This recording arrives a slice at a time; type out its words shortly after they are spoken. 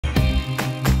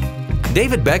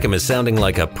David Beckham is sounding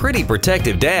like a pretty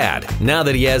protective dad now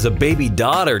that he has a baby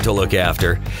daughter to look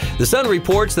after. The Sun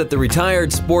reports that the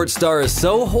retired sports star is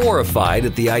so horrified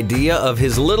at the idea of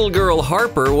his little girl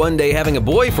Harper one day having a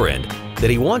boyfriend that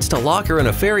he wants to lock her in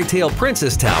a fairy tale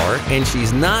princess tower and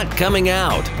she's not coming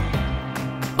out.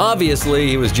 Obviously,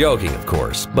 he was joking, of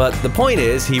course, but the point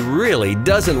is he really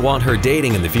doesn't want her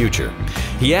dating in the future.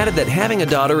 He added that having a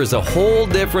daughter is a whole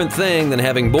different thing than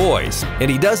having boys, and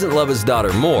he doesn't love his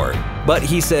daughter more, but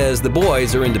he says the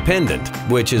boys are independent,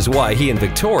 which is why he and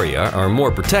Victoria are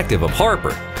more protective of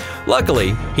Harper.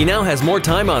 Luckily, he now has more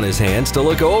time on his hands to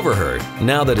look over her,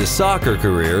 now that his soccer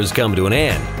career has come to an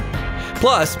end.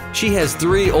 Plus, she has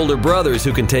 3 older brothers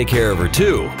who can take care of her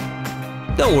too.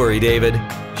 Don't worry, David.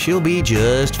 She'll be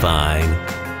just fine.